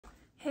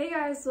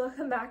guys,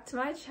 welcome back to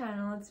my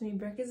channel. It's me,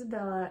 Brooke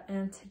Isabella,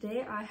 and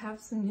today I have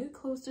some new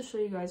clothes to show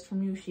you guys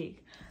from NewChic.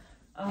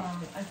 I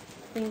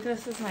think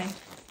this is my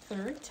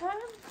fourth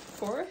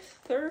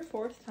or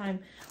fourth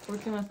time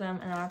working with them,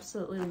 and I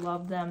absolutely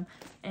love them,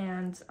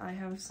 and I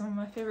have some of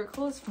my favorite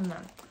clothes from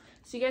them.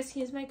 So you guys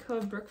can use my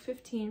code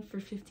Brooke15 for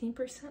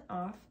 15%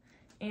 off,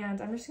 and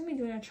I'm just gonna be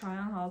doing a try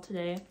on haul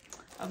today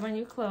of my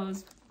new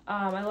clothes.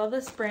 I love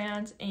this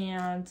brand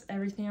and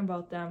everything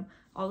about them.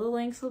 All the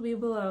links will be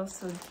below,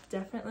 so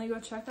definitely go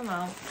check them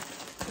out.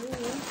 Ooh.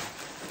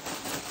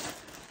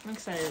 I'm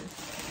excited.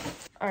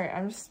 Alright,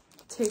 I'm just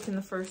taking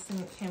the first thing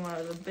that came out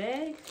of the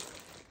bag.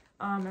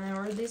 And I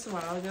ordered these a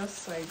while ago,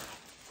 so I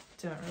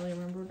don't really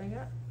remember what I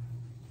got.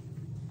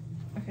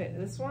 Okay,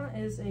 this one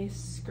is a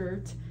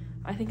skirt.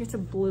 I think it's a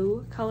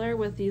blue color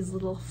with these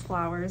little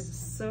flowers. It's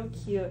so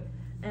cute.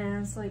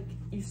 And it's like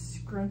you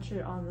scrunch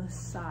it on the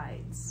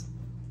sides.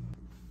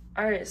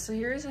 Alright, so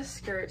here's a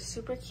skirt,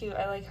 super cute.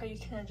 I like how you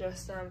can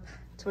adjust them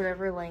to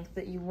whatever length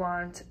that you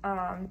want.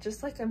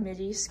 Just like a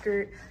midi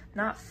skirt,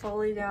 not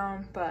fully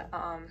down, but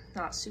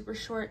not super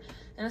short.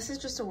 And this is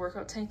just a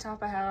workout tank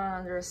top I had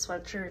on under a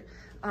sweatshirt.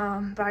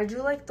 But I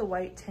do like the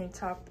white tank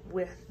top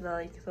with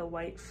the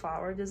white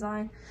flower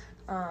design.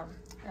 And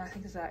I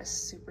think that is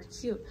super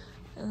cute.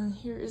 And then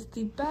here is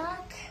the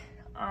back,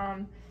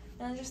 and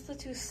just the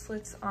two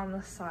slits on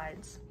the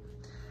sides.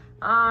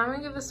 I'm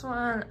gonna give this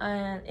one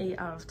an 8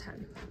 out of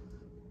 10.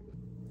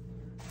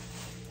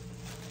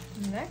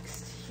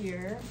 Next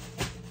here,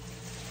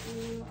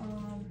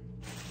 I'll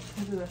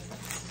do this one.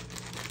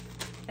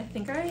 I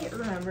think I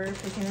remember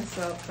picking this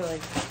up for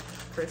like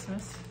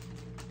Christmas.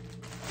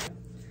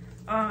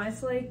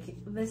 It's like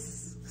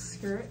this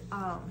skirt.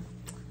 I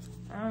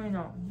don't even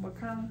know what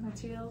kind of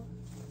material.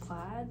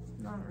 Plaid?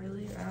 Not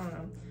really. I don't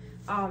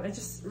know. It's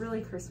just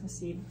really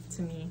Christmassy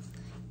to me.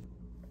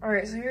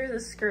 Alright, so here's the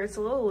skirt. It's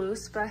a little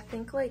loose, but I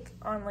think like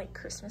on like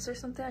Christmas or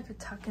something, I could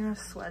tuck in a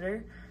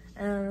sweater,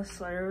 and then the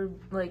sweater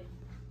would like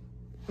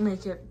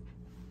make it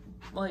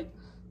like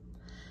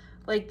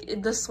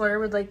the sweater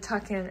would like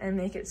tuck in and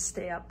make it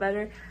stay up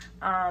better.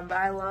 But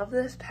I love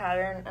this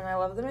pattern and I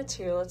love the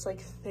material. It's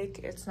like thick.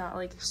 It's not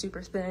like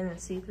super thin and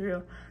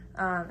see-through.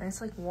 And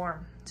it's like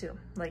warm too.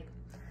 Like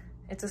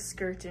it's a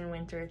skirt in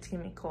winter. It's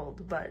gonna be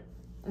cold, but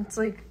it's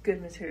like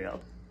good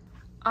material.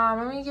 I'm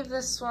gonna give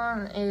this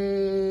one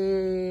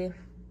I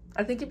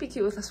think it'd be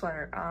cute with a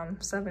sweater.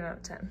 7 out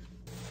of 10.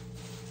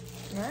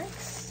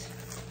 Next,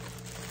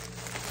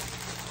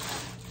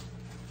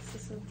 is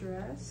this a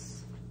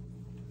dress?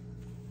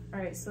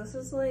 Alright, so this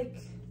is like,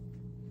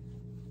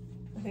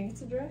 I think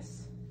it's a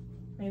dress,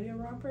 maybe a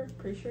romper,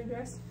 pretty sure a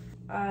dress.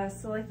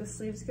 So like the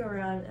sleeves go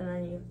around and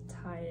then you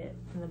tie it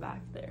in the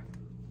back there.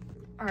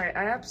 Alright,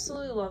 I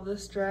absolutely love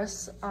this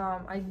dress.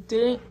 I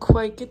didn't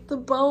quite get the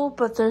bow,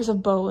 but there's a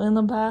bow in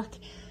the back.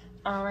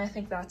 I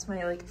think that's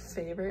my like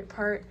favorite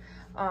part.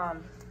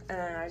 And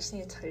then I just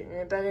need to tighten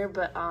it better,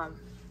 but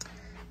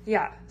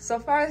yeah, so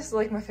far this is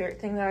like my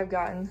favorite thing that I've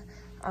gotten.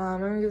 I'm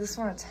gonna give this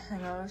one a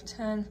 10 out of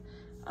 10.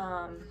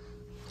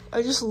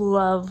 I just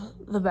love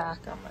the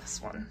back on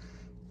this one.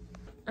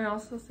 I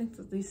also think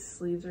that these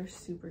sleeves are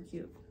super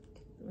cute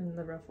when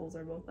the ruffles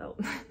are both out.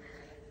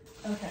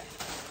 Okay,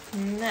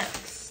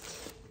 next.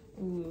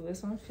 Ooh,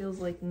 this one feels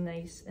like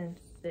nice and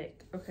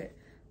thick. Okay,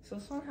 so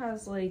this one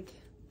has like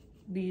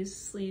these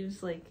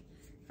sleeves, like,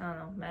 I don't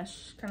know,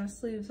 mesh kind of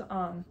sleeves,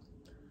 and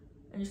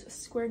just a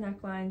square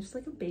neckline, just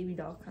like a baby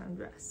doll kind of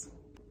dress.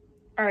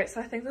 Alright,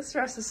 so I think this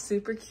dress is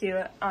super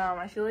cute.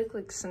 I feel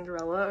like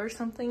Cinderella or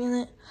something in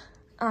it.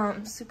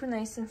 Super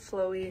nice and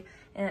flowy,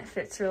 and it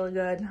fits really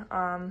good.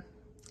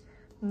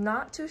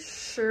 Not too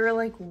sure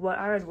like what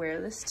I would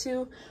wear this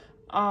to,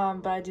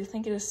 but I do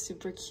think it is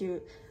super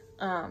cute.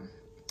 I'm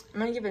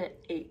gonna give it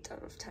an 8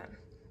 out of 10.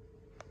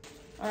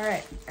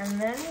 Alright,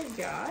 and then we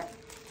got,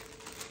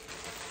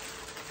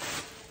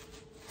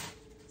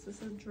 is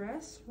this a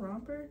dress?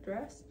 Romper?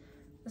 Dress?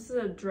 This is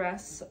a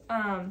dress.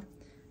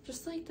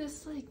 Just like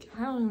this, like,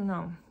 I don't even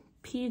know,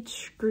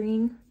 peach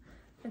green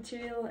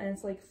material, and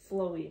it's like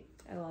flowy.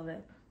 I love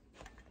it.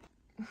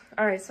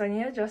 Alright, so I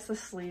need to adjust the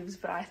sleeves,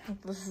 but I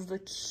think this is the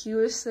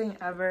cutest thing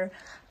ever.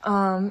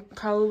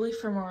 Probably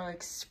for more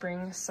like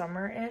spring,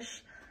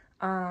 summer-ish.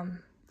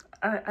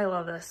 I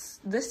love this.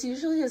 This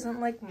usually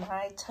isn't like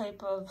my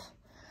type of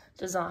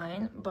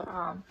design, but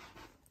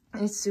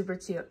it's super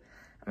cute.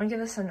 I'm gonna give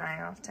this a 9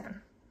 out of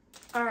 10.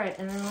 Alright,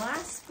 and then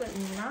last but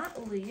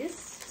not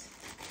least,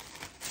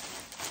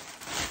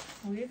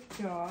 we've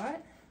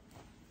got,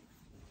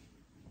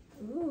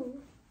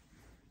 ooh,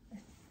 I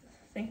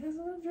think this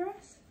is a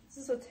dress. This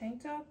is a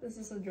tank top, this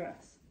is a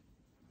dress.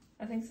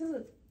 I think this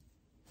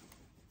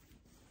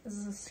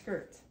is a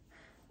skirt.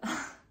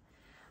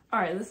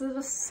 Alright, this is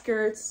a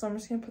skirt, so I'm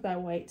just gonna put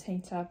that white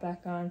tank top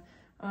back on.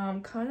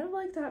 Kind of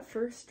like that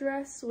first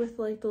dress with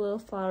like the little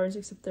flowers,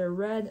 except they're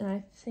red, and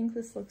I think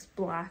this looks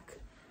black.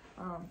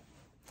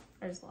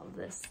 I just love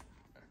this.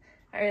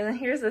 Alright, then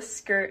here's the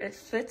skirt. It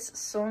fits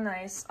so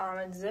nice.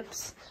 It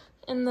zips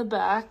in the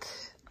back.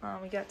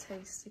 We got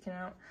tags sticking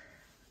out.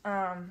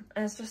 And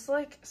it's just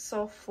like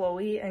so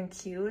flowy and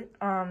cute.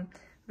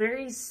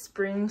 Very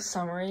spring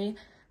summery.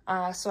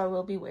 So I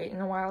will be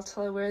waiting a while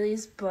till I wear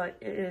these, but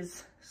it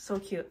is so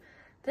cute.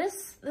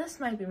 This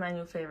might be my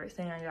new favorite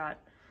thing I got.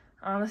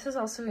 This is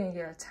also gonna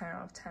get a 10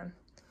 out of 10.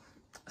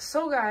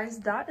 So guys,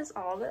 that is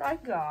all that I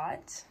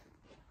got.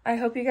 I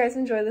hope you guys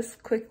enjoy this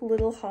quick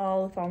little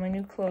haul with all my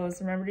new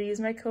clothes. Remember to use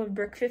my code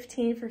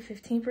BROOK15 for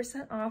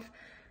 15% off,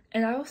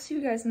 and I will see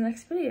you guys in the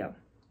next video.